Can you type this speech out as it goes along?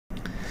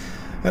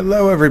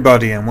Hello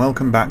everybody and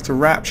welcome back to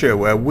Rapture,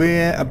 where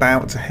we're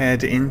about to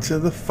head into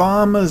the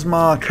farmer's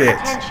market.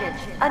 Attention!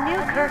 A new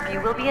curfew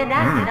will be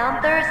enacted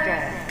on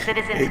Thursday.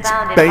 Citizens It's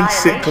found in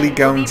basically violation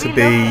going will to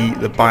be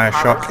relocated the to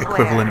Bioshock Public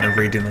equivalent Square. of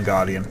reading The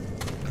Guardian.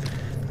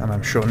 And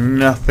I'm sure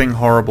nothing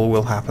horrible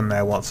will happen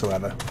there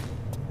whatsoever.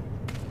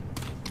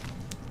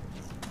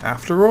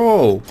 After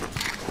all,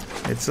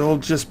 it's all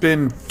just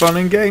been fun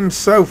and games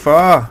so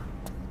far.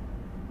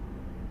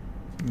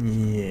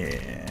 Yeah.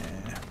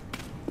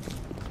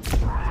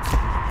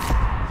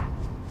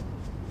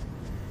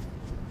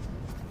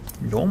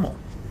 Normal.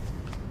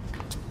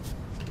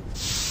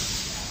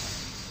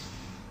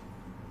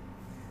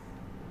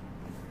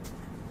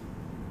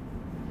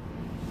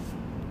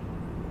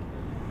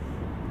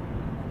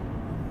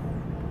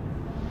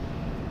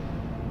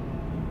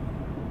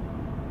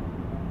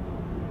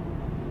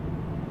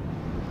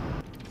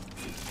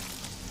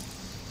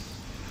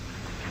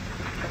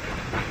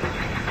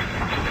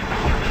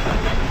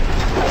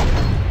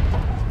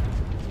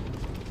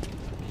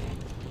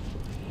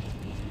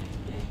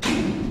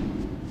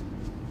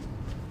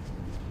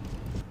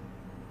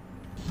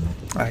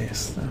 Ah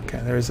yes, okay,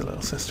 there is a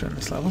little sister in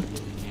this level.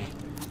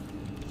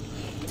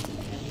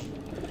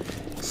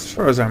 As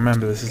far as I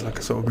remember, this is like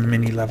a sort of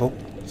mini level,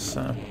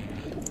 so...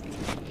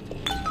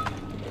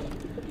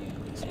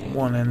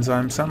 one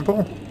enzyme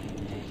sample.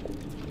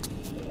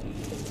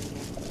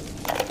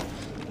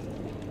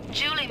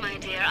 Julie, my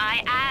dear,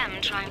 I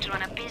am trying to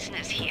run a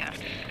business here.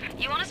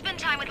 You want to spend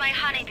time with my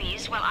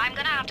honeybees? Well, I'm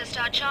gonna have to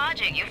start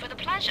charging you for the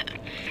pleasure.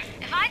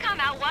 If I come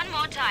out one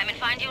more time and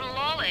find you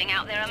lolling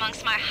out there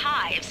amongst my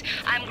hives,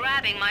 I'm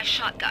grabbing my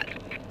shotgun.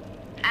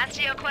 As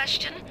to your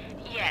question,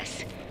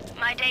 yes,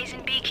 my days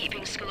in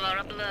beekeeping school are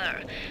a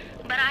blur.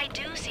 But I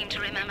do seem to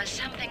remember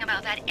something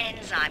about that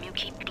enzyme you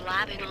keep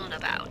blabbing on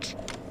about.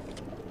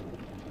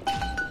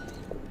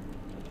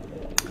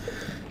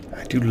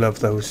 I do love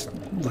those,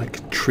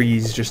 like,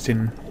 trees just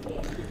in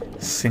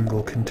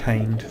single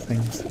contained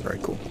things. Very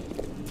cool.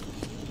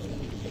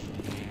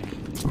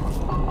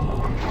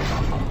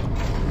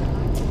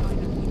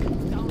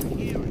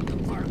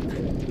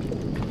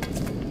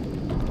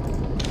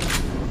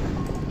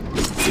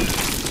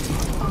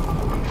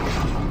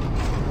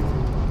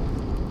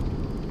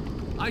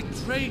 I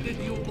traded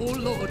you, oh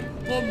Lord,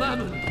 for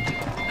mammon.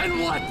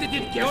 And what did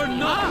it get? You're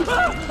not.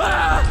 Heard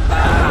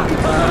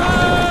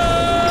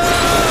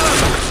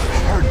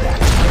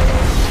that.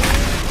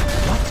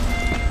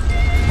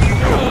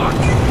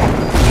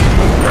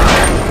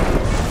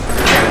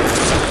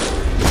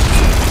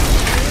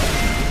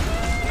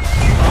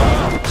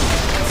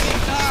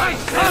 I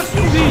have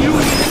to be you.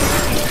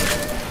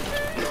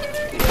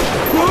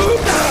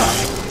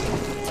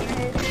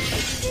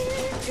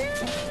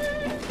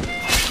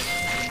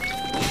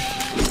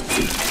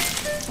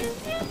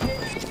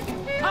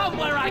 Come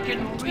where I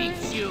can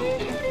reach you.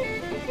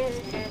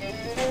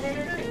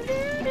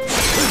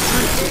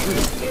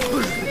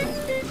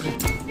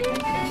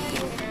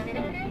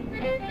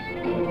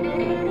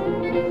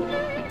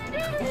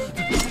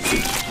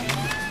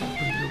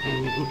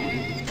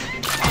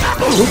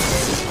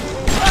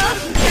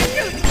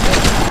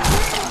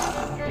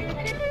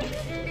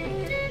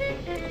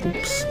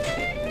 Oops.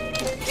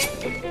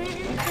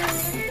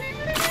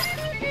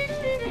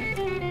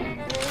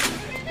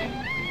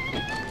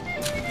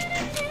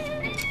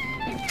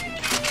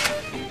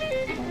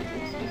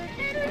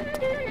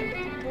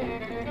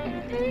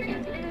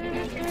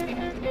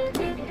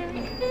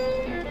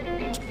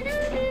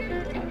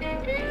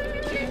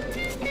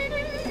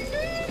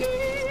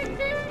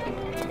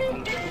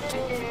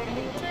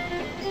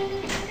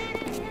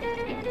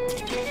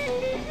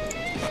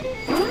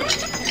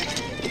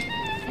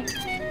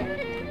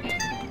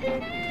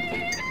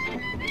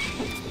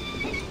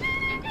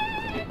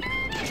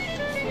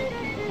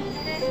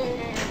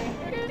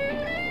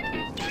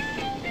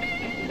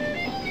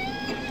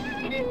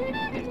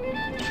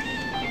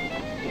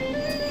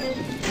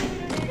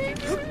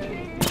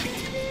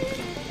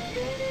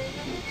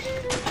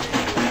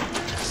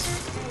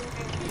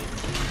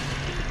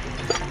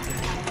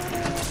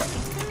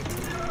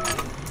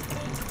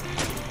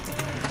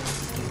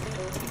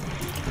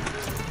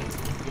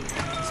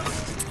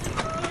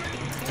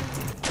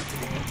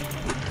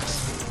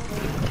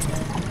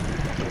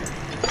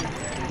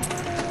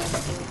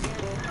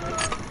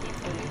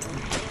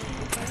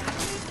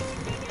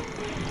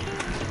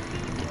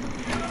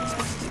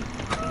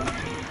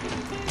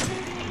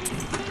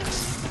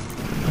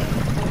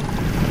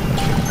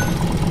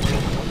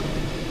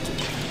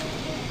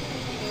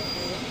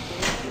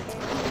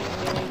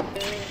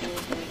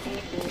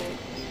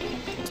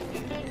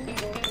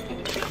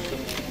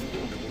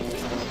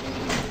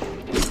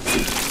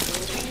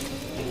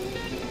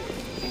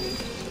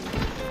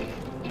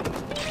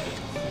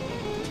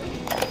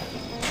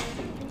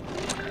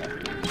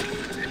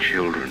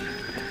 Children,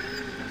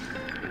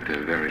 with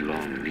their very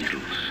long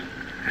needles,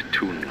 their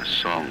tuneless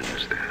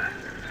songs, their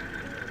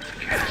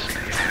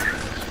ghastly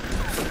errands,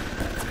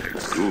 their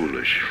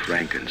ghoulish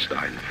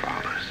Frankenstein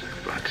fathers.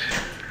 But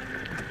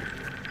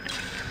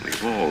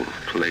we've all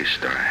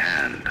placed our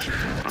hand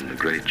on the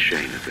great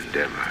chain of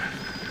endeavor.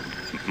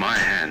 My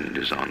hand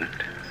is on it.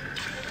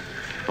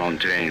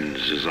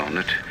 Fontaine's is on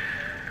it.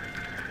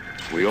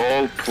 We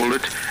all pull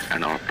it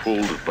and are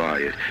pulled by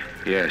it.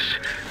 Yes,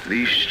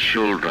 these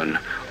children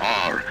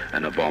are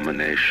an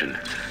abomination.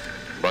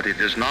 But it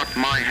is not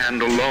my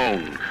hand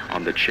alone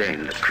on the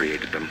chain that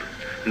created them.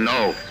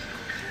 No.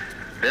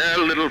 Their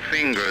little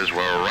fingers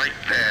were right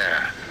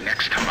there,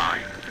 next to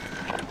mine.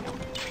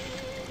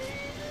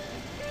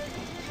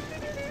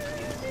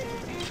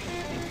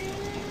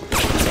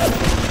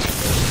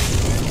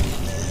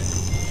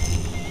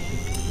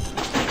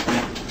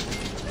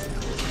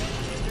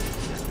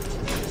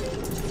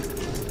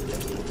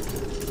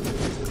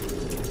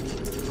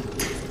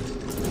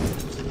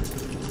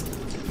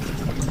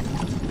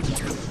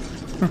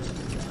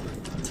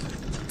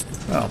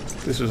 Well,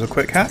 this was a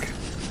quick hack.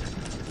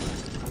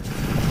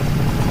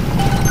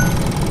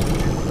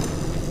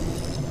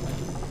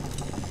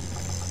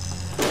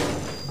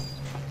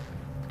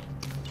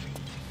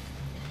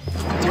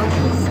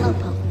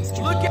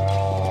 Look at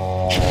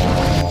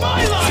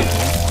my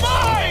life!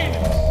 Mine!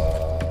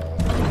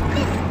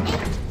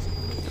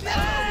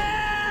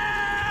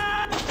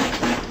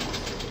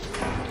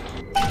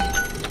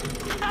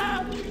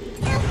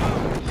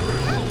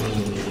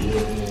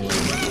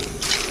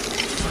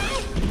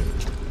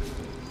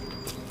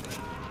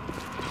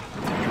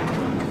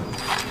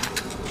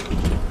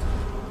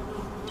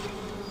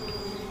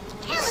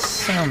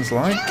 Sounds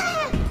like.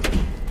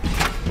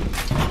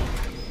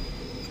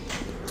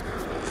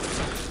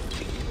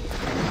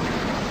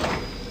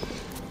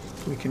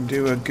 We can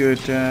do a good,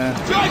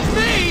 Judge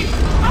me!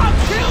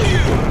 I'll kill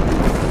you!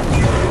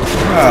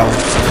 well,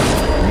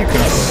 you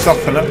can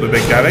soften up the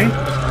Big Daddy.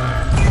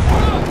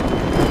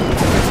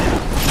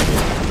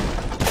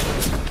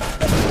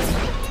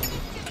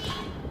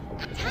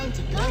 Time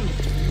to go.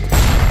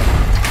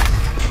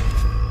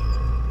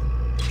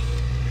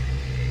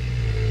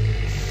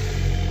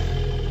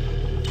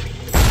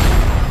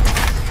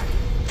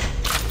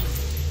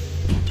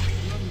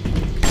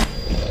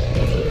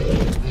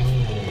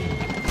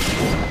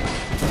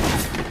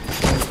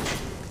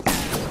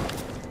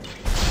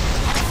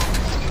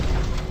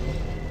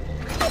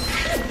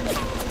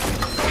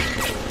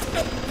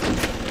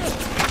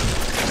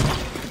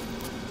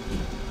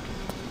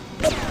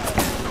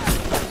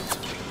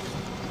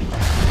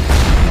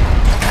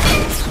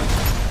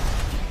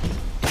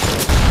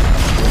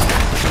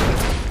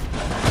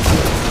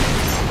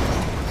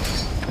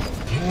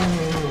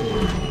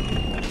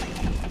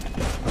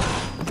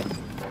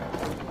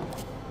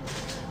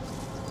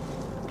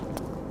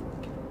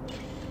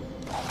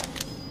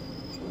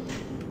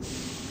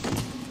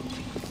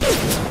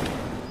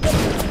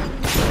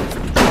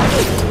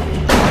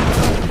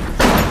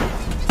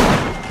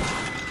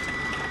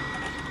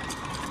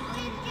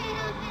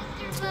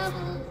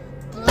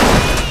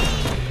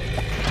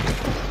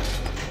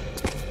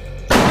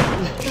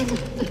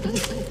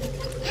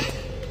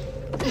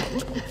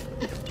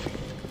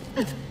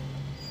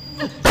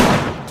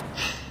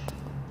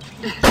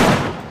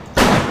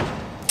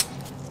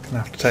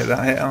 Gonna have to take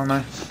that hit, aren't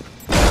I?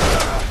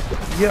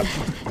 Yep.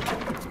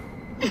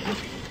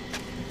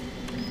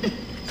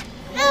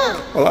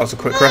 No! Well, that was a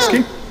quick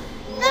rescue.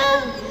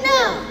 No!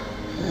 No!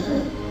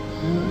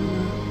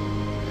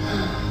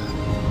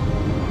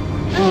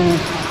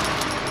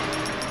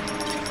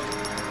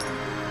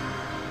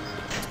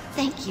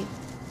 Thank you.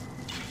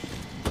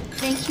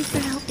 Thank you for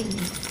helping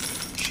me.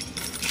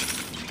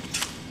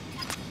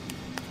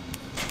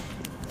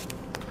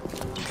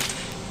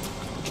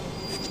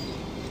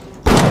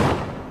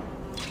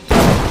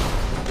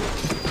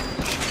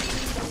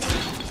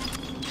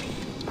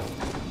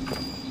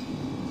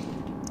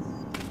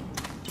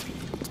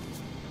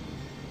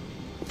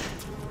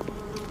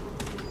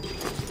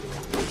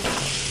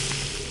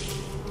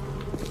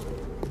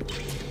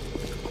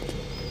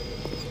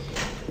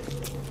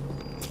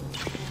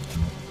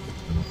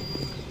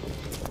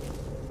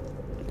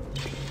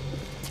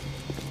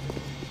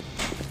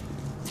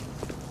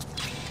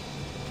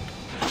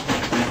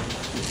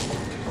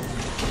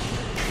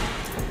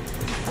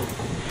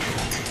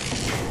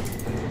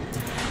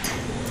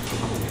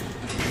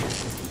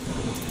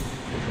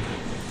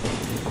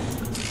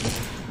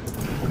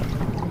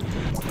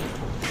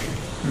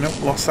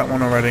 Nope, lost that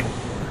one already.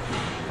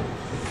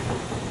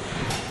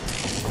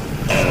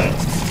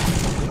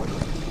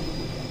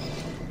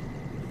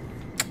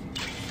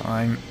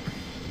 Fine.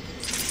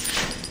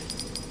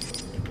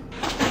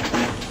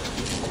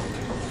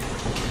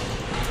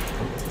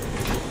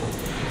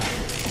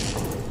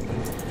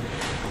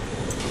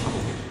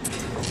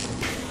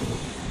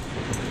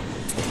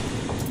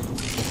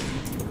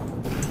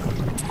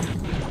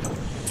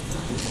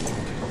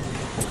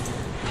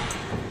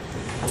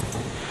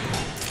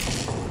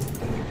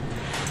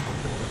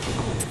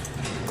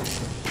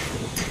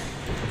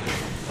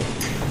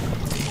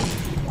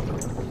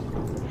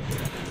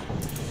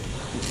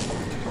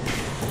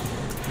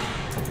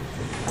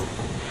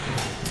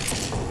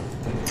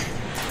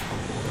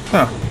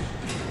 Huh.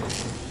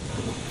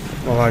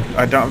 Well,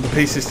 I don't have the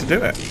pieces to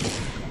do it.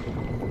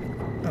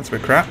 That's a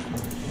bit crap.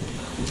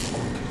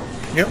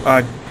 Yep,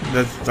 I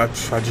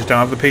just don't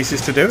have the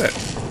pieces to do it.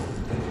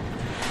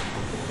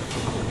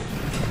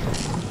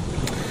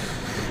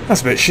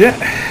 That's a bit shit.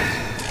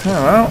 Oh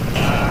well,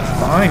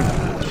 fine.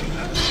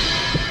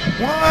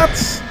 What?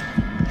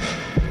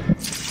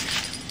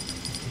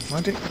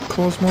 Why did it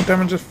cause more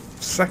damage a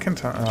second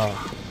time?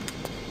 Oh,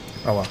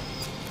 oh well.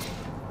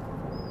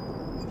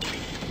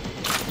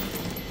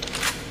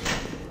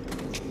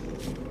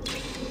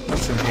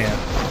 What's in here?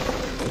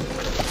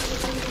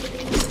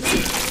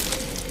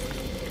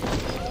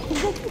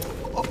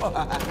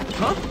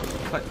 Huh?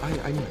 I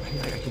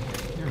can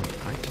hear him.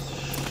 Right?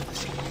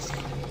 Just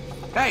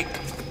hey!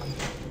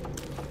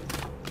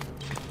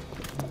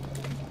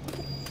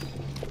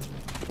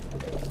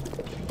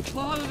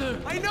 Father!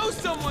 I know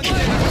someone there!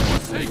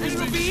 And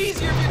it'll be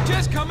easier if you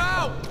just come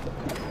out!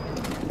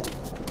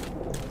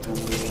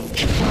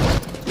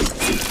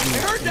 I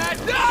heard that!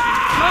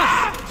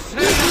 Ah!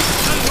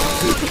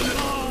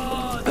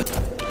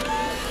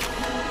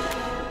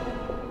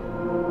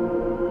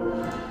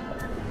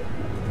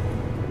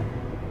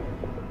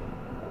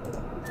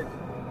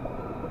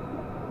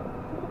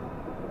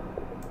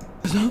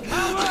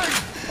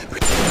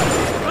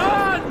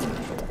 Run!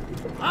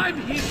 I'm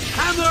his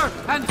hammer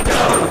and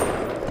gun!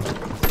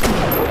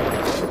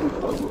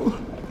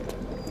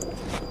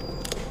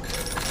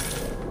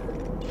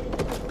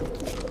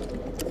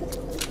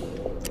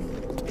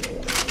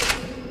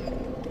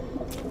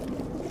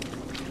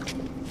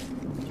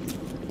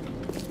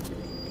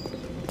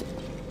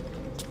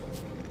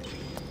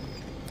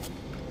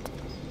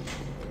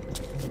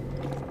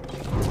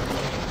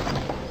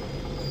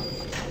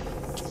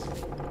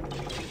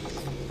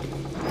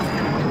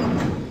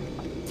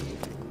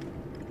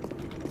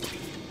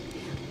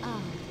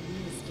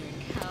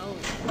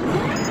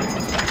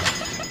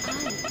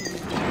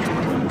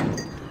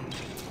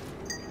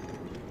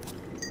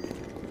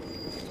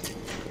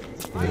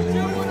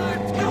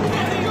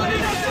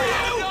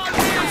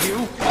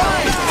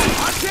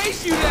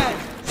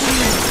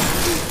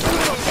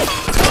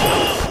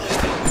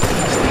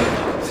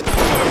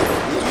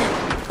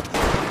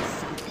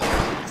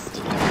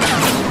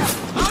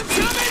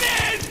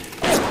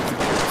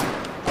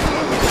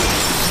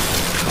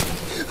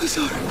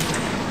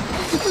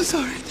 I'm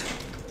sorry.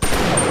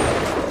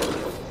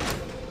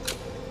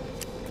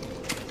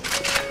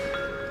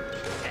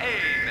 Hey,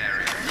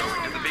 Mary,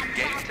 going to the big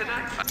game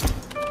tonight?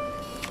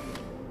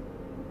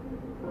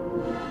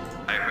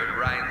 I heard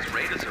Ryan's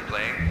Raiders are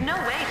playing. No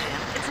way,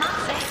 Jim. It's not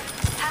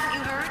safe. Haven't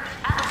you heard?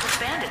 Atlas's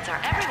bandits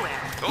are everywhere.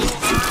 Hold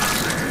on a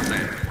second,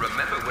 then.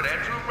 Remember what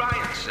Andrew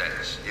Ryan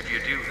says. If you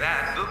do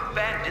that, the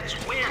bandits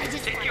win.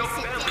 Take your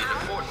family to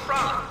Fort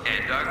Frolic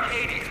and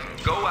Arcadia.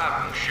 Go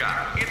out and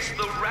shop. It's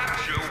the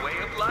Rapture way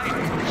of life.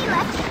 He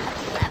left.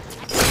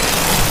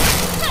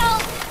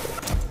 Help!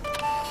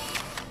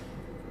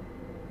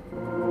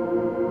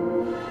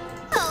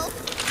 Help!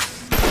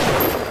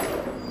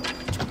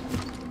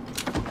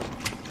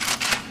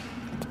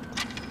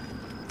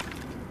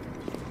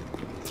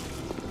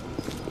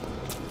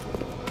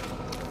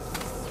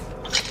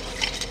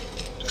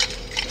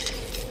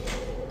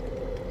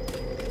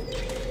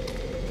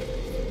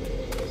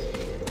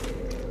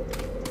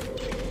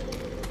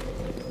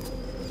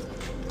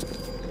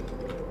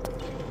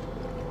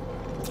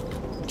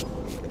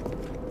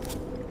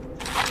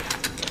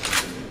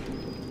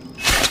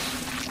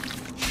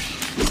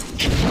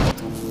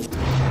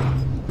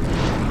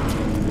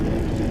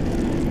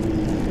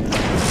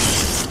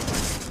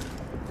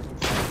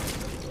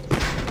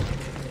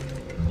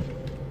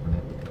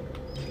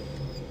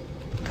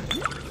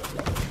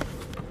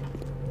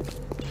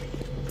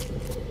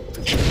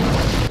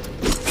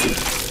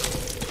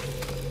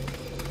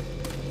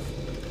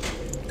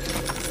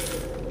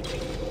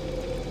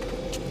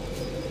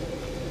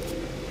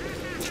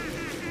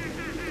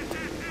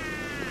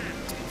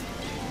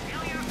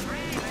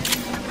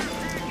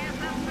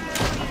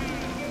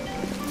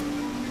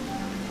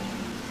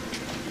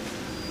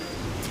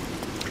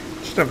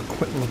 Just have a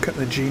quick look at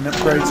the gene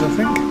upgrades, I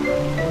think.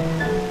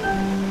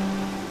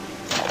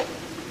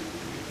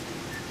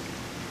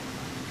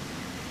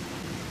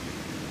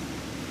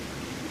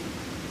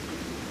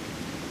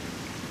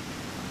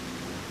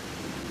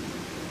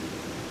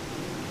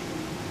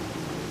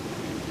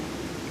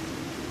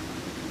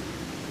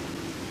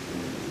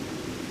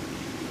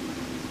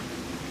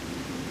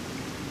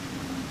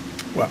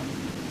 Well,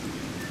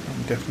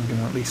 I'm definitely going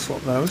to at least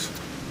swap those.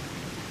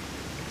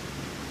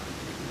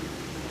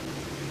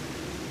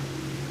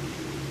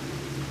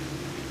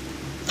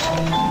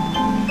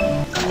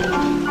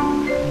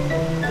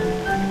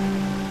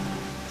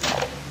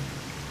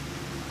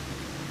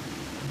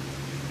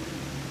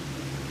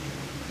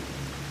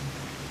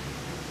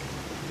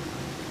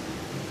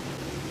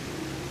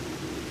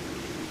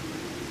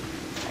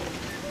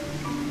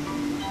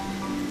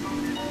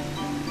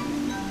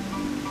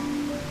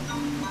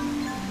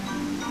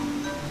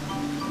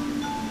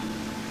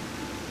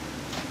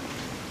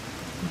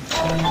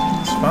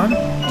 It's fun.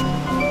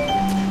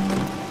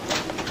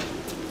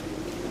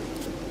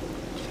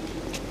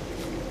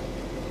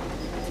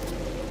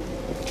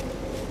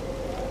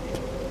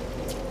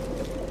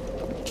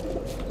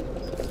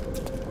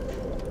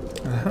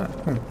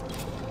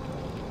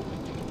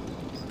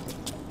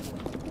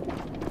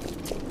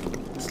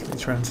 This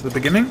leads round to the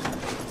beginning.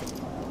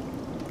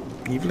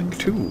 Evelyn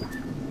 2.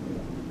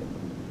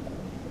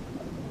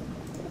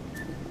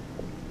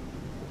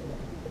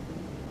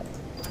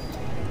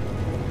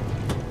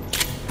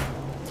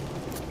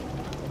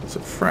 Lots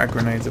of frag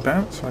grenades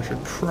about, so I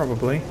should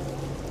probably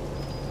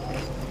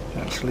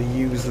actually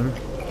use them.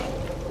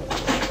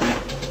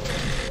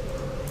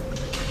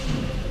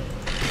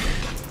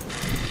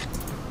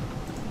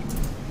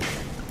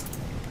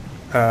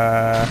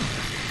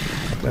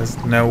 There's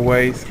no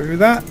way through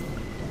that.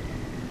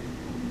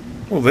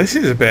 Well, this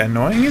is a bit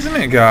annoying, isn't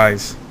it,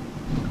 guys?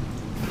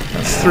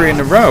 That's 3 in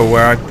a row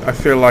where I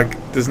feel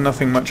like there's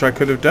nothing much I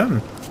could have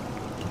done.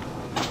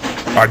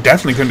 I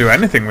definitely couldn't do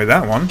anything with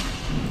that one.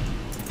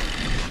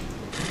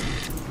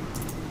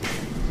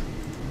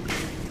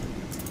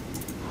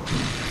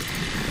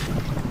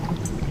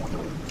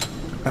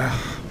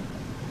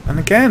 And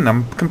again,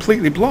 I'm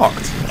completely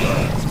blocked.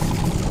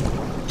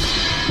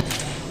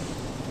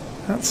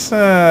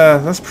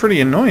 That's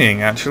pretty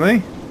annoying,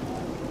 actually.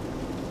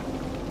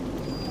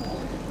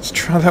 Let's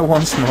try that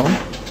once more.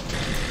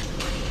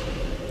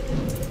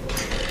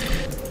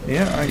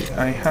 Yeah,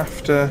 I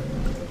have to...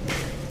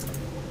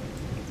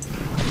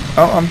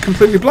 Oh, I'm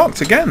completely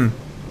blocked again.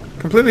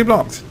 Completely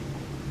blocked.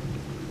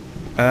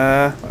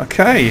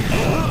 Okay.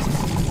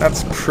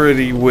 That's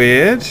pretty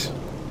weird.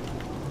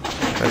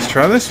 Let's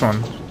try this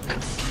one.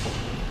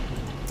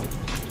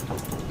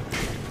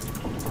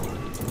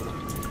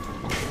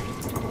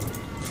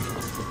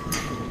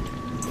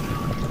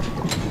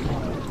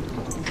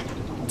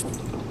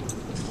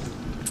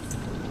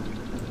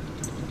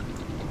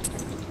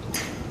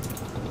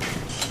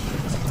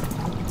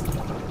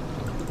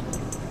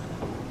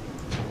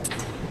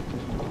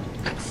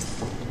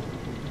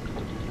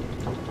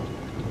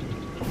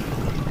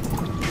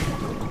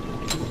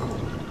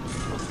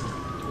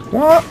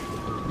 What?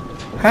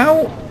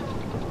 How?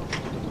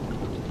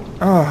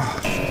 Oh.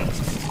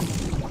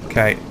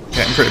 Okay,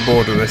 getting pretty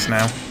bored with this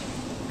now.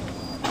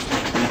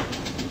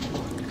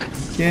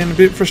 Getting a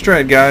bit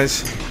frustrated,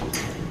 guys.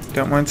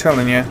 Don't mind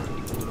telling you.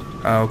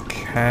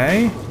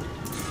 Okay.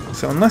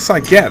 So unless I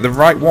get the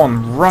right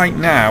one right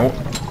now,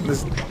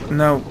 there's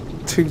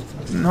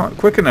not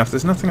quick enough.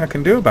 There's nothing I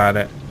can do about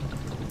it.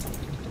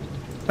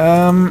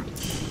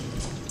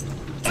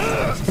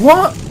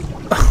 What?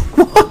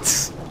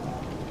 What?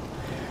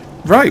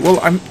 Right, well,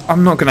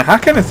 I'm not going to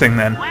hack anything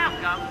then.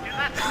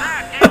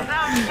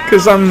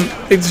 Because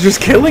it's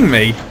just killing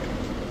me.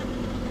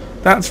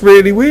 That's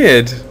really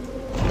weird.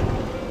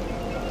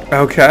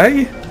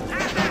 Okay.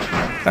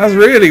 That's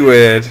really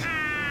weird.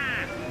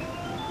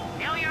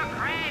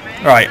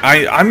 Right,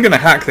 I'm going to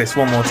hack this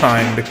one more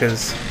time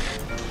because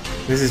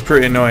this is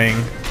pretty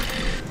annoying.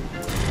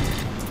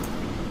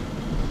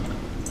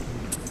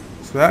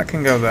 So that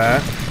can go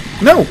there.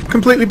 No!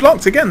 Completely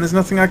blocked again. There's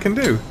nothing I can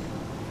do.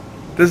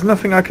 There's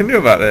nothing I can do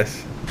about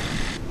this.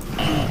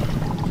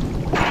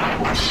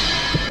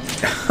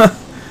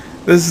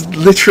 There's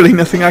literally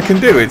nothing I can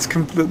do. It's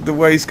the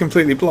way's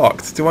completely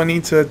blocked. Do I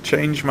need to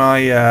change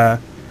my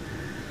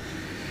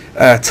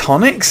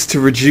tonics to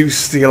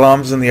reduce the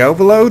alarms and the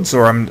overloads,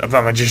 or am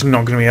I just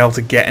not going to be able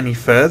to get any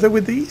further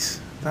with these?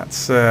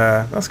 That's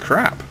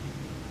crap.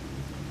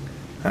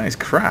 That is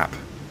crap.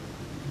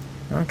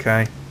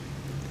 Okay.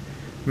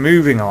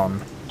 Moving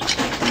on.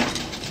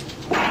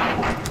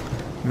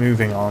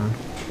 Moving on.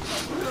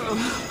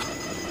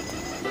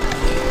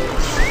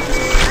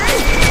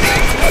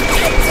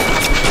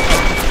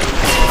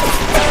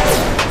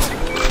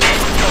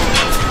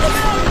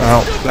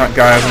 Well, that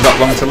guy hasn't got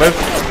long to live.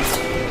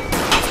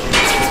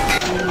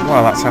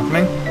 While that's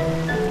happening.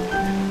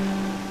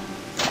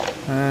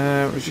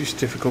 Reduce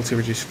difficulty,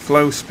 reduce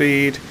flow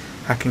speed,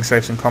 hacking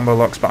safes and combo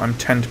locks, but I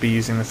tend to be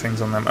using the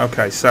things on them.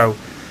 Okay, so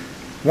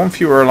 1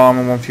 fewer alarm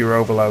and 1 fewer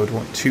overload,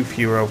 2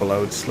 fewer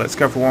overloads. Let's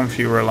go for 1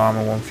 fewer alarm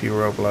and 1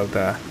 fewer overload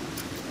there.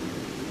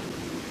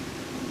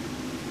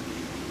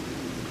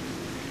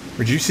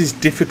 Reduces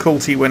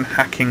difficulty when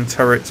hacking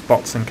turrets,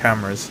 bots and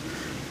cameras.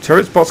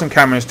 Turrets, bots and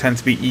cameras tend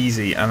to be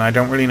easy, and I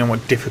don't really know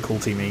what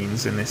difficulty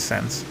means in this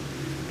sense.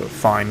 But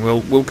fine,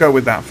 we'll go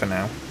with that for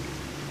now.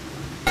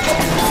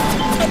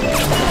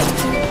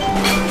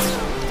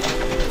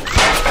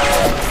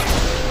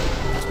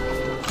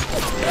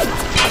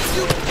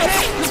 You can't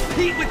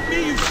compete with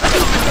me, you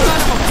stupid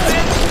son of a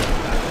bitch!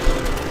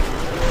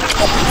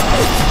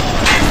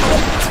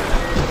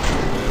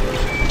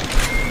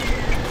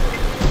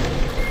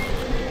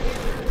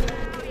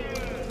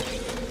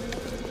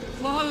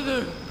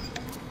 Father,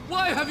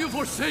 why have you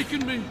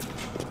forsaken me?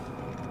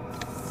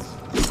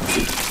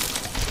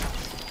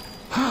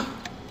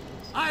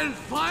 I'll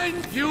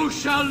find you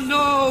shall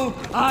know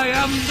I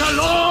am the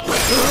Lord!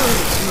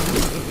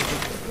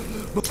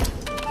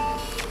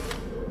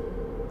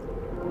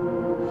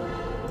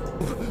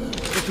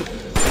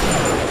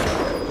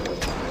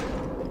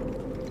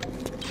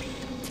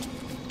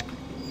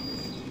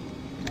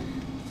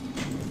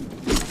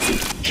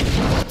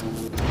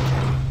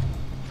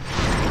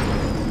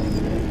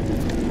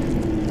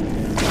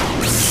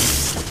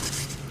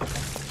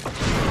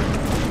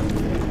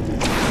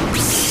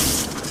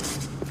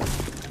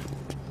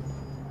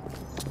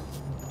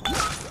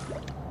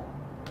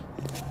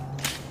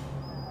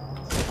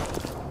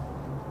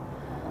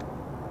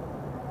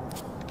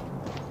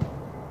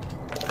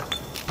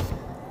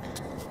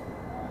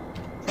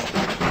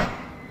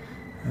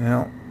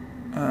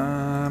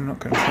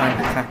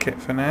 hack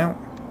it for now.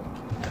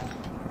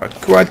 But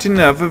quite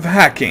enough of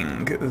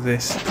hacking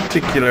this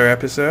particular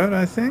episode,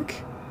 I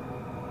think.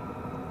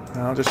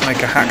 I'll just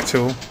make a hack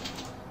tool.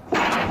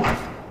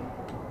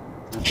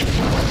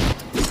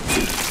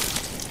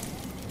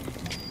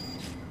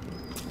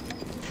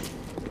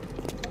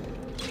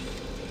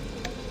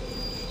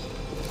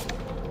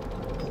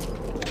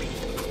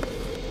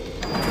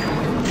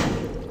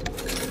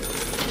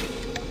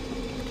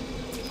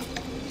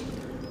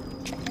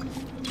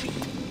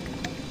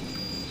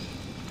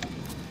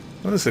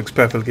 Well, this looks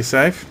perfectly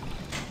safe.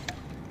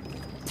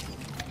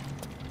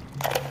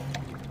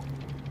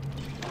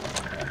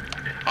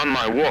 On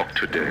my walk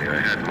today, I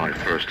had my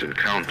first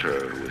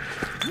encounter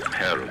with a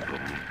pair of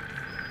them.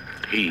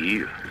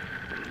 He, a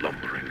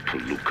lumbering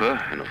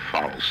palooka in a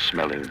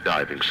foul-smelling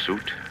diving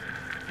suit,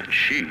 and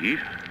she,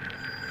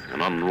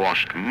 an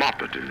unwashed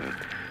moppet in a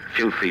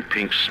filthy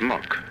pink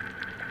smock.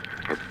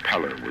 Her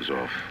pallor was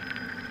off,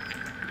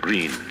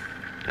 green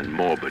and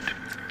morbid.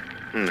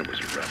 There was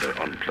a rather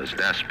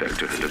unpleasant aspect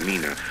to her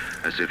demeanor,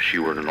 as if she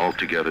were in an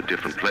altogether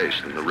different place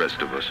than the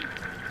rest of us.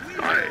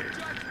 I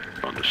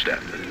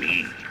understand the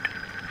need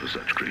for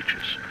such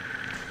creatures.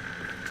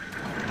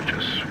 I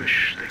just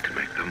wish they could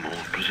make them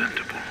more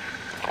presentable.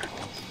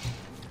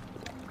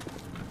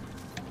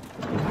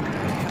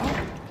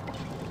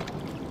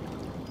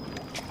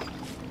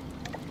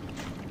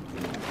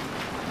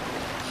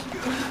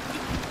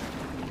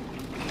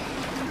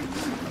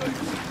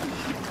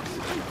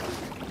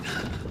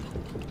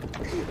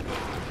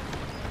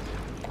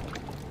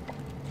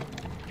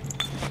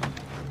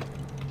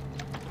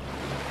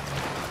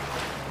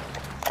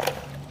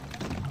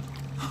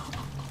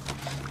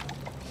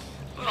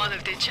 One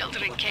of the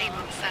children came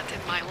and sat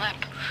in my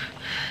lap.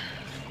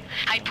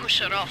 I push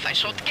her off. I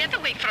shout, "Get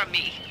away from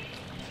me!"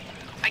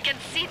 I can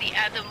see the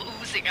Adam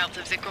oozing out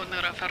of the corner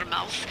of her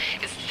mouth.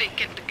 It's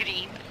thick and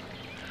green.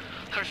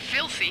 Her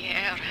filthy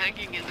hair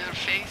hanging in her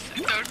face,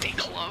 dirty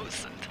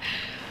clothes,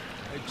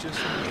 and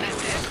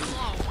that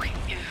glow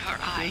in her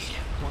eye.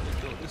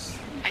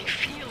 I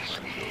feel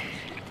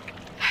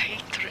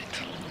hatred,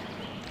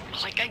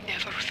 like I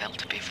never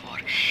felt before,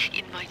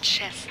 in my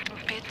chest,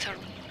 bitter,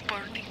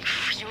 burning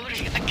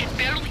fury. I can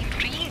barely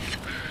breathe.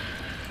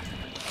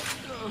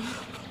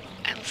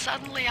 And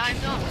suddenly I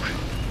know.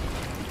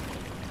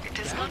 It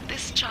is not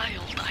this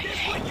child I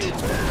hate.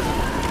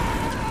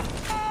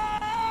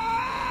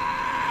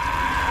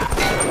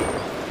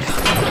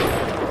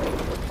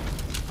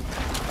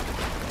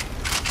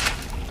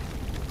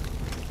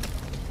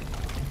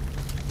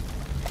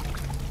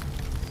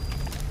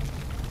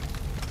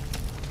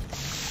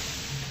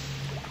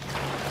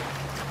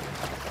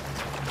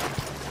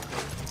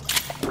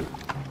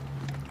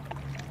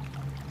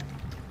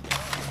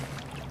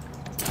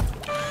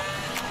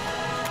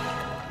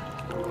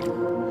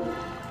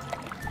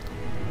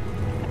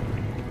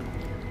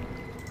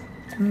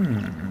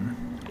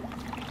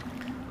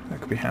 That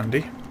could be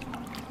handy.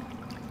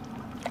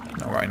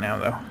 Not right now,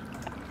 though.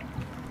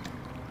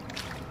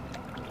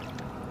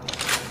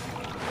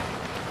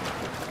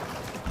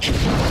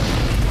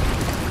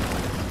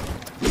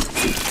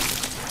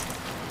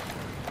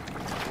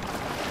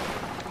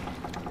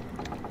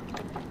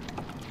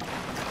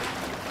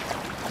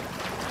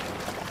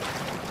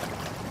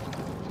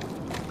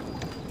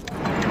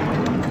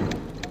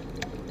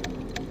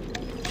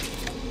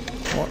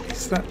 What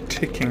is that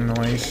ticking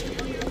noise?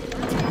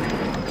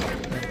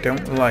 I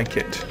don't like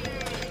it.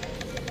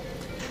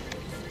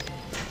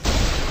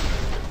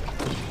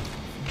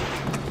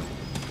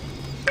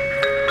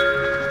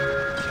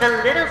 The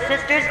Little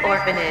Sisters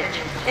Orphanage.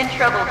 In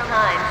troubled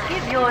times,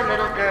 give your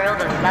little girl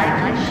the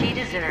life she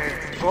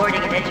deserves.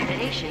 Boarding and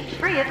education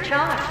free of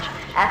charge.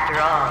 After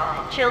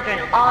all, children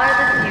are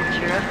the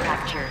future of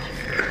Rapture.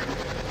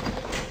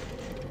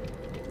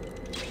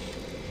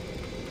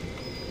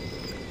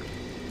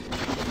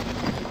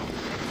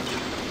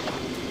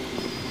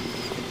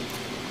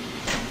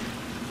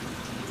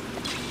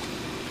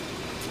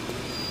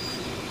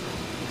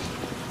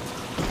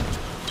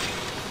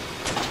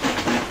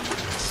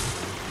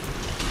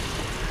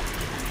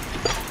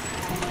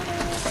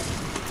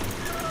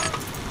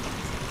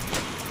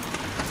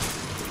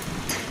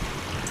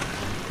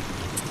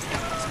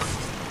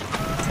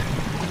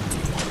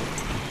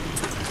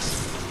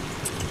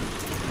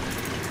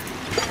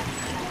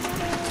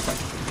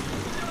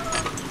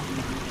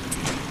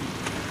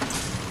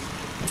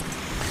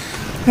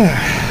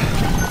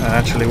 That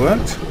actually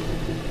worked.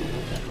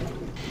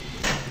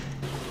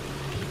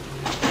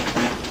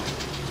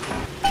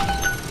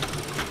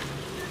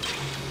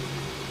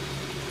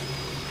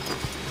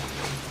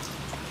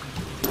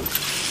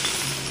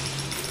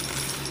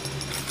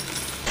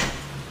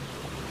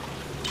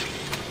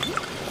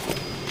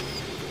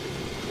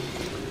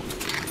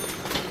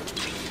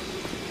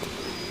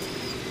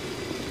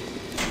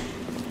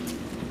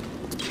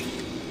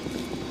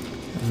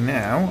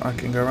 Now I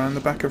can go around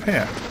the back of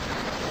here.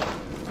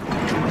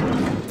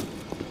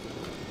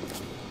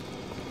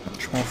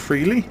 Much more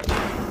freely.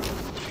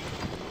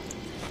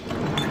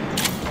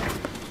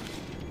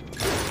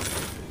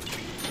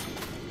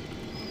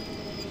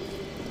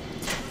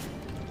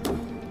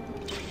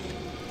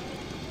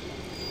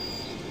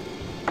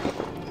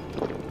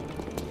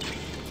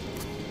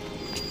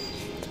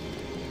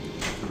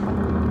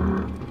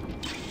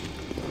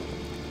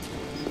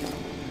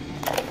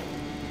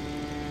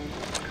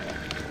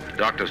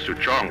 Dr.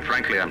 Suchong,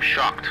 frankly, I'm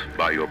shocked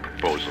by your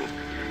proposal.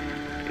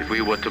 If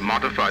we were to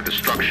modify the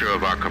structure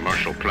of our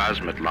commercial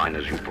plasmid line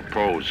as you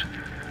propose,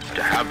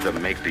 to have them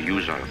make the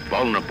user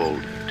vulnerable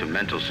to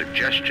mental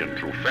suggestion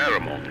through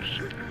pheromones,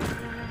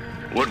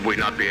 would we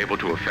not be able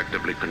to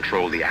effectively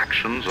control the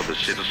actions of the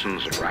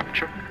citizens of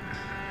Rapture?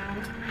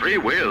 Free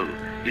will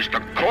is the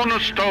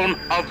cornerstone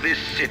of this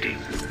city.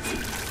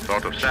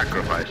 Thought of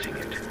sacrificing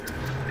it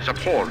is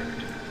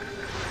abhorrent.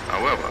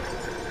 However,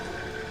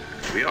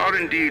 we are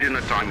indeed in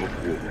a time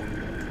of war.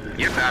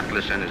 If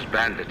Atlas and his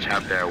bandits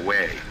have their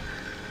way,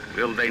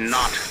 will they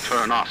not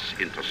turn us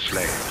into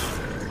slaves?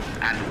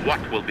 And what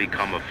will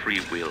become of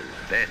free will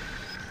then?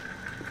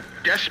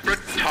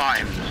 Desperate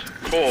times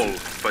call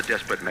for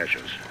desperate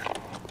measures.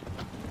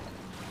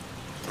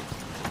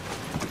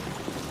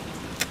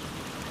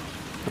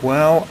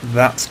 Well,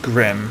 that's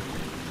grim.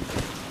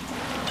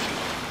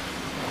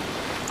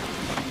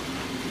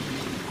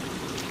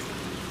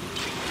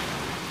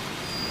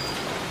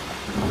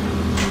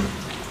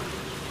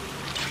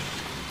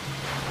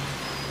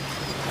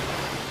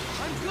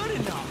 I'm good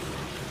enough.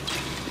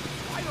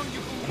 Why don't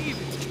you believe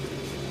it?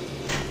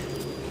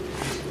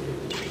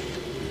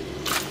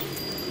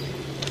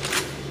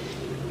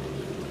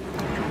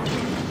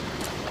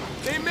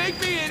 They make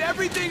me hit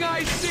everything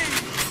I see.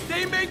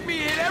 They make me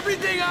hit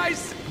everything I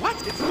see. What?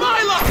 It's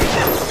my luck!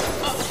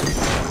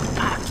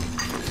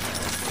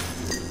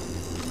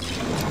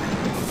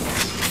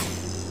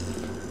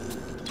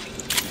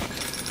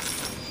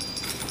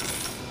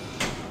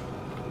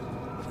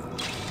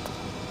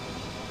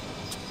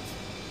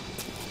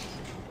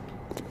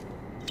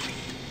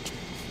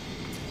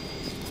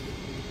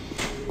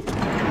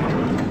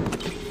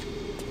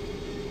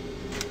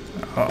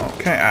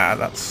 Okay,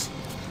 that's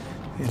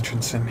the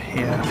entrance in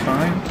here,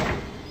 fine.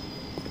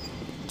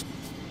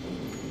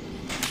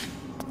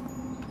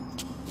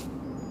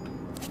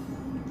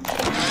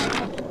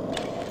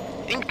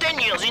 In 10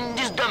 years in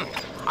this dump,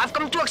 I've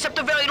come to accept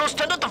a very low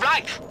standard of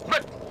life.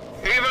 But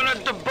even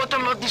at the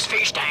bottom of this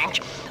fish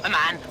tank, a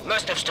man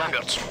must have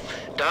standards.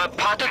 The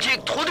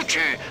pathetic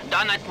Trudeau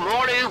down at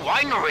Morley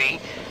Winery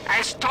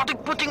has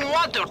started putting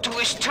water to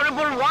his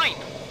terrible wine.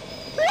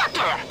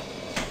 Water!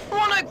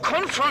 When I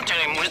confronted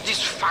him with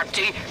this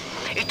fatty,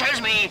 he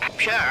tells me,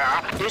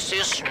 Pierre, this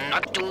is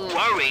not to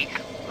worry.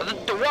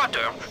 The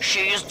water,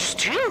 she is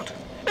distilled.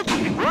 It's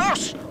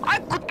worse. I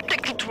could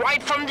take it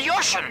right from the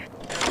ocean.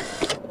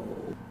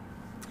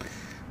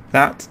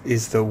 That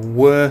is the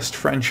worst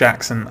French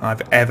accent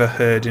I've ever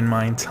heard in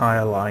my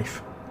entire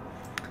life.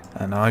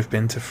 And I've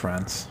been to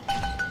France.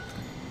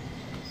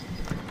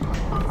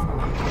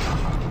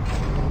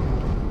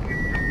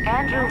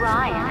 Andrew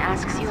Ryan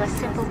asks you a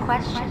simple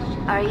question.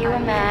 Are you a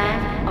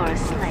man or a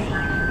slave?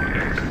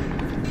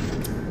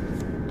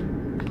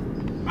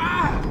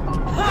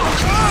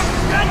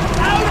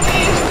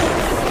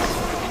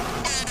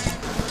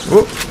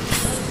 Whoop!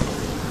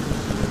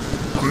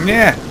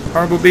 Yeah,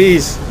 horrible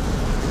bees.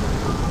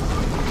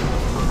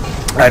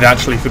 I'd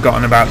actually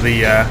forgotten about the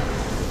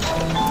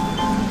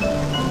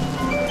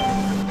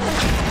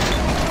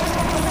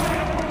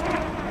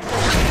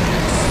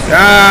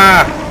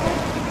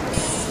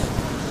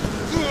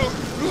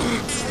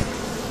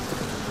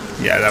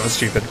Yeah, that was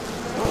stupid.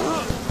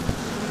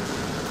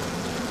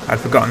 I'd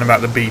forgotten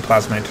about the bee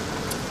plasmid,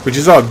 which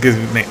is odd because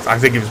I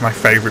think it was my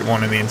favourite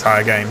one in the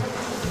entire game.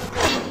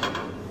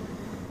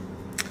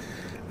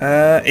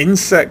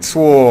 Insect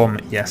swarm,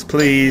 yes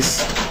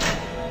please.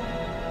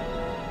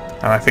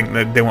 And I think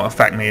that they won't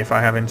affect me if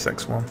I have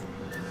insect swarm.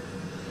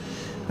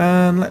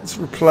 And let's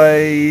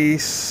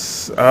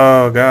replace...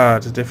 Oh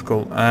god, it's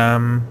difficult.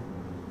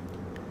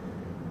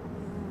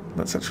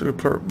 Let's actually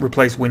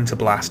replace Winter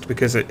Blast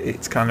because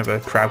it's kind of a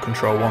crowd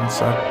control one,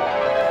 so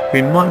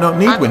we might not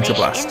need Winter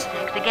Blast.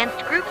 Insects against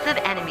groups of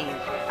enemies.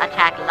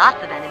 Attack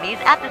lots of enemies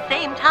at the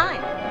same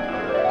time.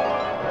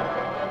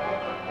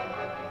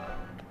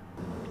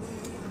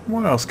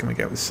 What else can we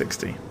get with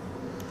 60?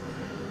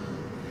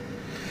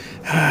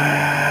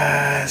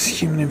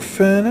 Human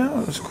Inferno,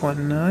 that was quite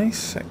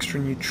nice. Extra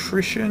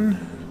nutrition.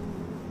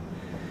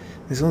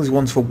 There's all these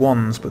ones for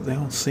ones, but they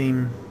all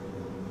seem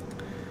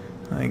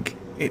like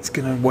it's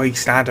gonna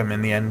waste Adam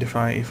in the end if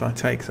I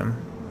take them,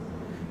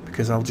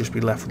 because I'll just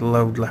be left with a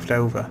load left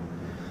over.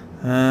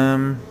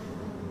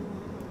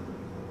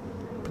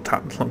 But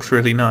that looks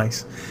really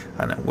nice.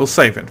 I know. We'll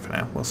save it for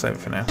now. We'll save it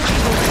for now.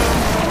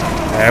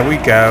 There we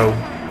go.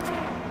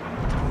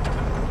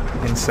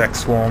 Insect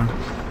swarm.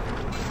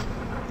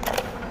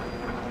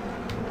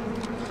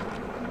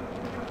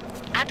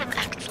 Adam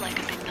acts like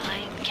a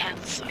benign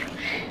cancer,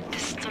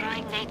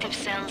 destroying native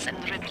cells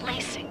and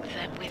replacing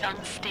them with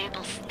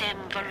unstable stem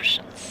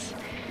versions.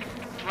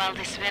 While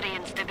this very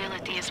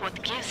instability is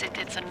what gives it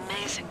its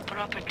amazing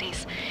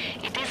properties,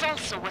 it is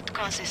also what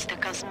causes the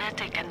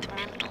cosmetic and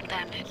mental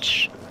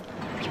damage.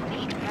 You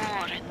need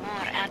more and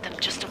more Adam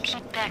just to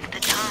keep back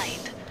the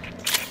tide.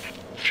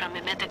 From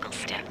a medical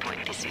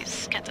standpoint, this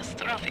is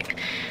catastrophic.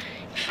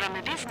 From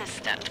a business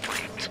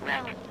standpoint,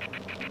 well,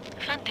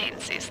 Fontaine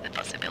sees the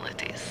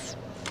possibilities.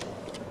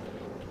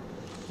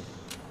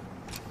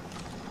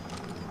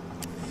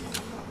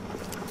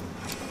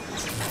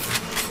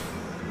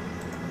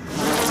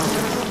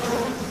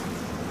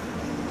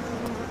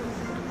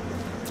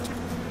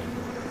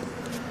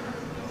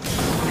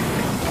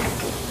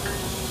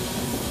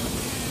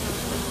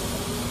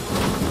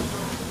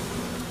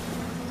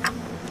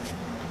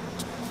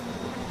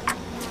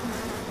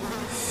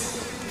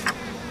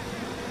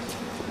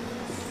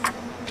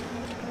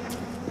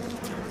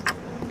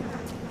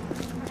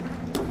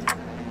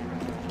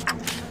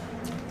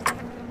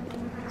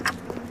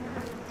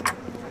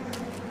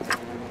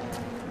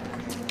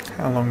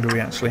 How long do we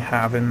actually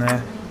have in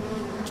there?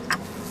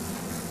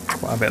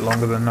 Quite a bit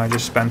longer than I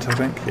just spent, I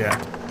think. Yeah.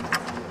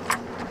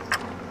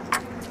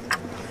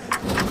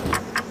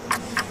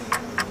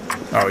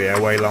 Oh yeah,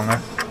 way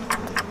longer.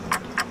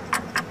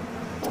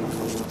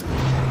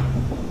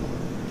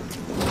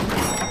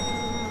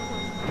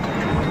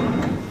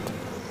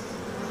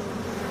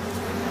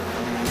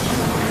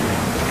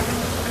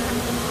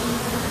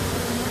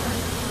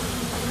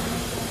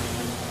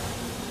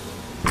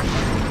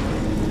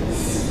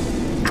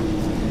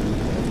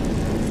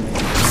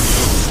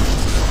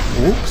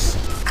 Whoops.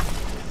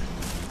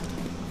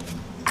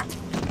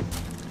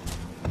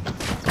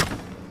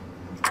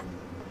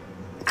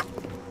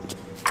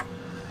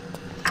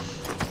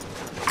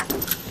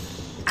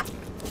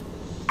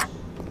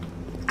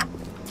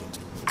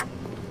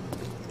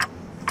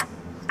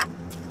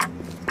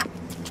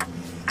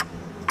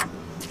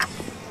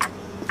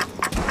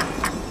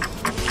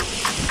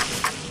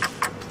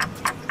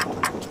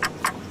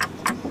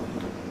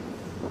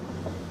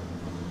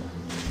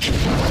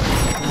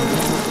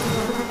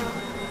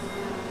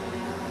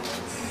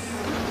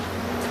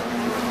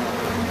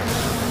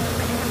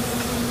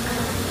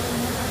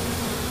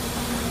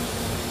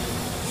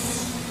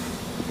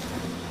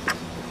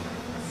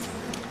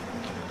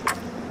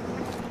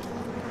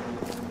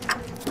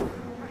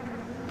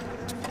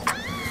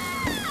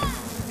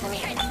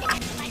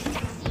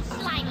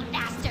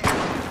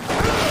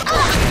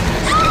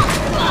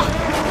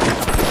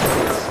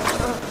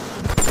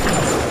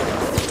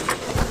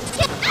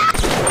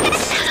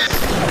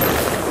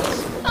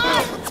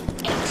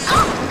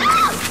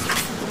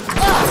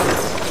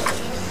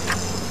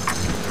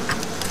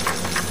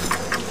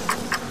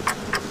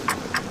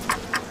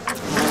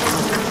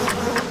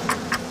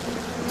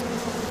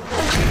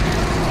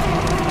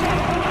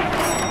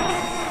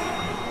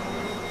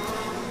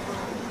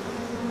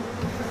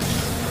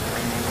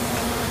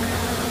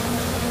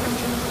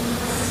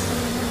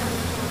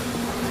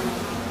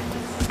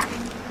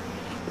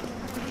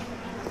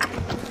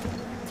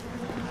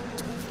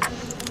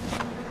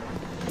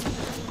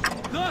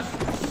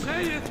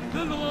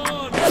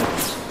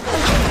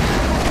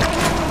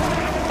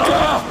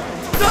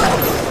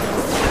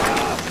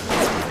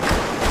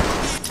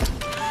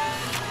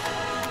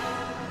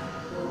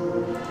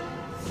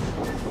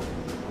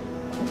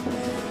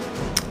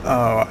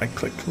 Oh, I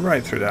clicked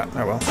right through that.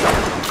 Oh well.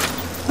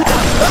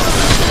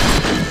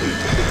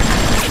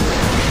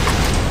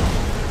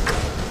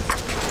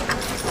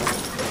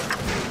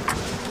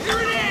 Here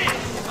it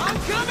is! I'm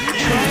coming in!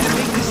 Trying to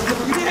make this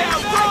look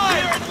yeah,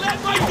 right! And let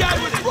my guy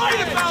was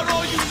right about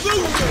all you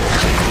losers!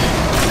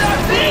 Not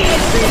me!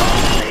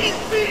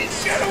 Please,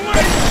 get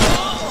away!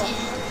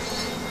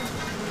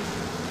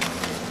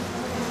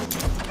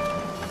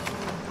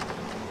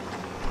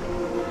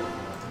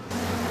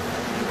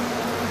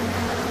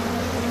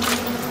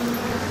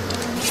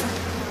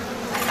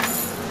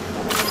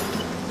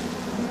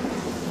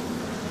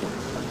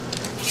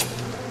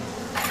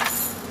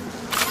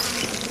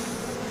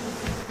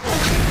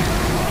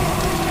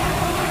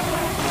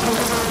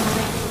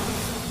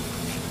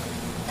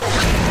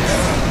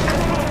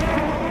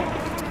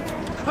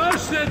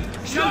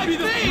 Shall be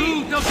the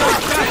fruit of the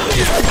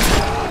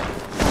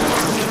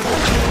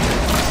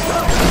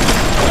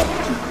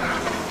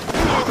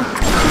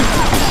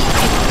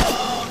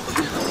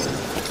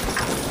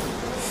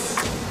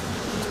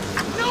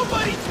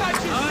Nobody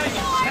touches me!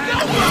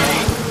 Nobody!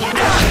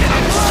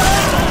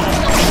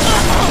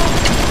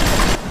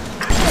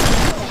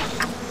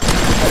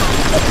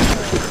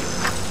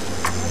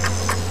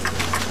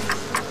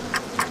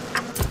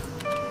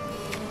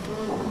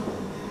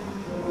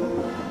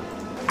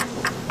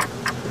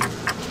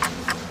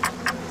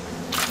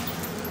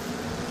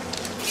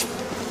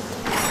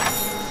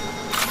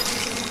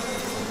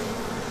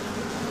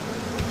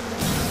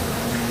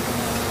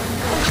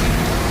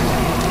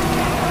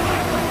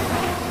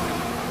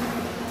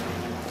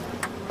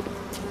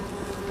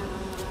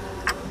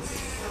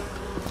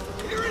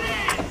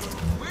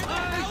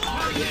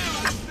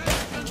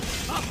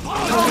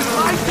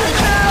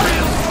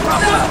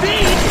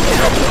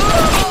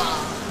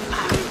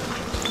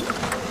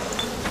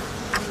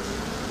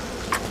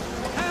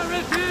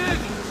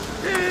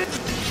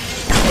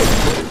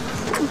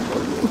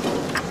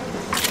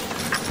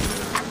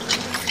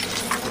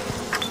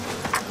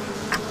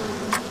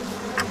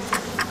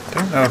 I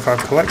don't know if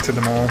I've collected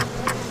them all.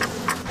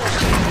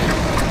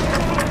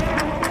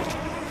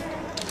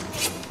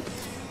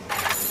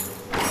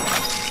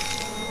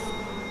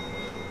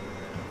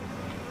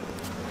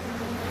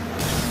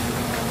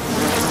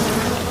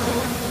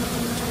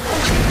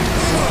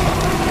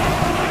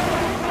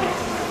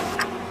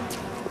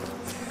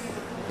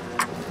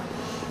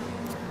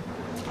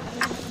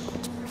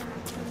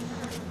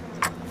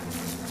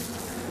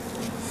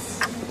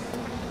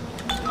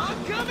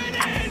 I'm coming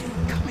in!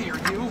 Come here,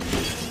 you!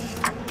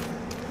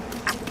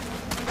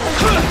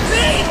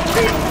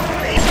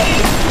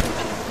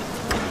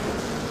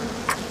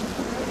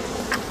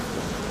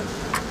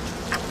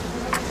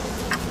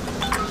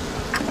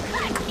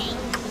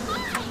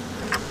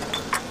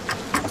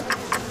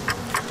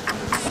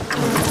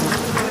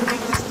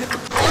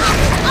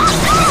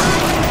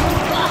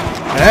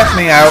 Let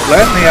me out,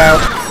 let me out.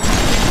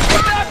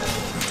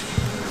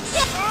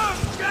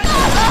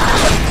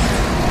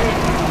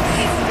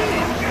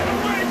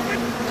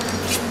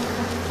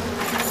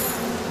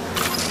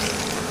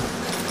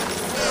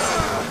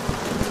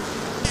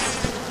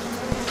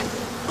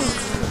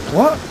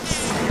 What?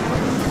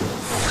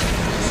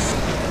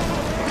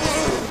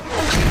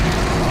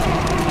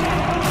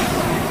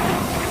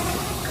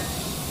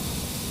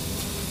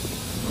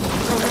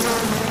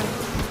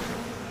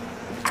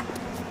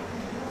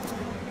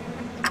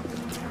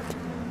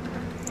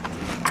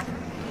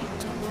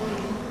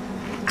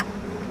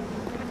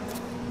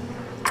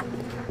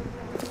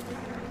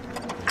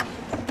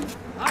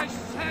 I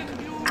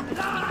send you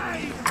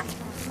live!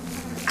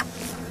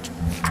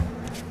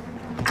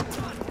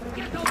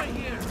 Get over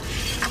here!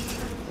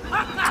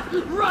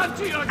 Run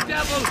to your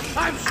devil!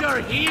 I'm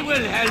sure he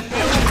will help you!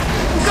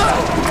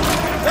 Go!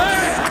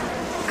 There!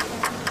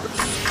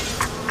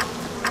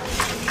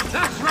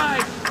 That's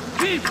right!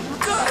 Keep...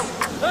 Go!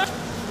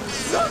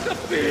 Not the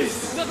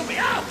beast! Not the beast!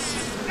 Out!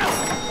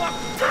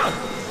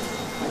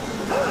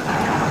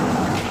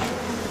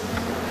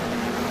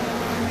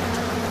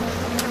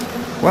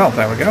 Well,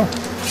 there we go.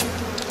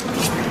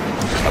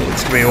 That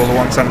looks to be all the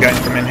ones I'm getting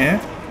from in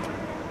here.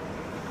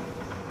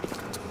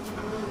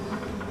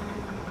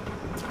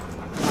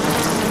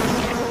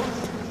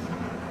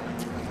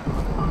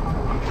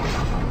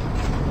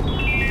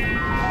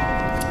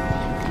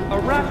 A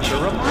rapture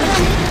reminds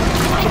you.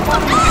 The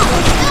bottom of the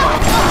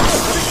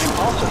can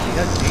also be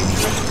a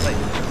dangerous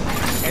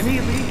place.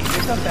 Any leak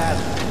is a bad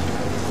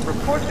one.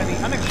 Report any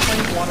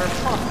unexplained water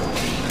promptly.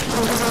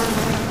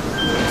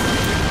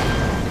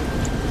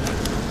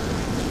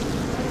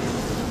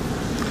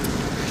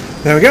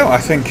 There we go. I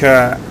think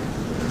that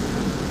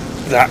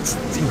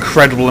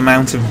incredible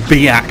amount of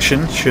B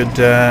action should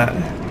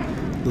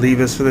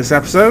leave us for this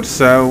episode.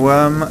 So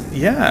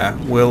yeah,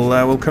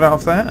 we'll cut it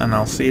off there, and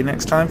I'll see you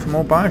next time for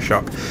more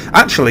Bioshock.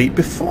 Actually,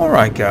 before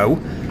I go,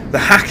 the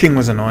hacking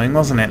was annoying,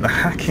 wasn't it? The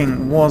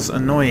hacking was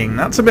annoying.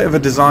 That's a bit of a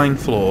design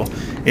flaw.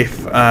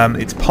 If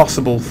it's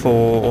possible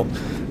for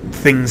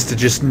things to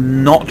just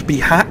not be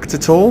hacked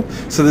at all,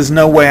 so there's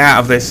no way out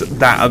of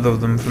that other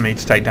than for me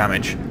to take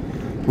damage,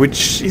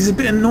 which is a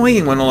bit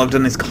annoying when all I've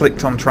done is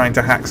clicked on trying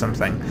to hack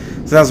something.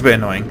 So that's a bit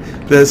annoying.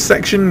 The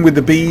section with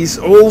the bees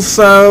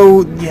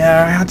also,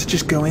 yeah, I had to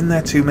just go in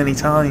there too many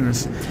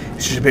times.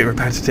 It's just a bit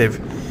repetitive,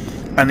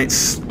 and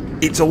it's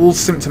all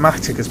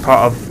symptomatic as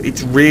part of.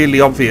 It's really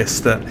obvious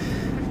that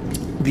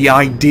the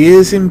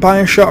ideas in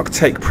Bioshock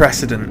take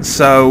precedence.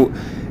 So,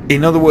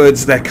 in other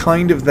words, they're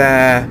kind of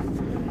there.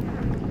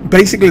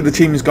 Basically, the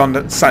team has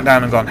sat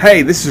down and gone,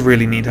 hey, this is a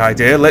really neat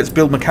idea, let's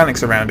build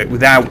mechanics around it,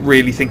 without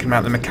really thinking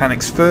about the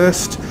mechanics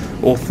first,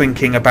 or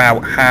thinking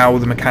about how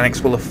the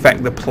mechanics will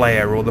affect the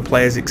player or the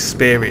player's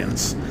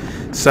experience.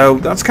 So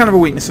that's kind of a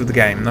weakness of the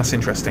game, and that's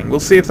interesting. We'll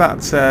see if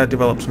that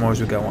develops more as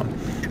we go on.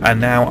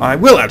 And now I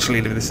will actually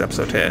leave this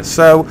episode here.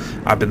 So,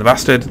 I've been the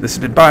Bastard, this has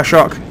been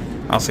Bioshock,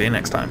 I'll see you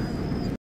next time.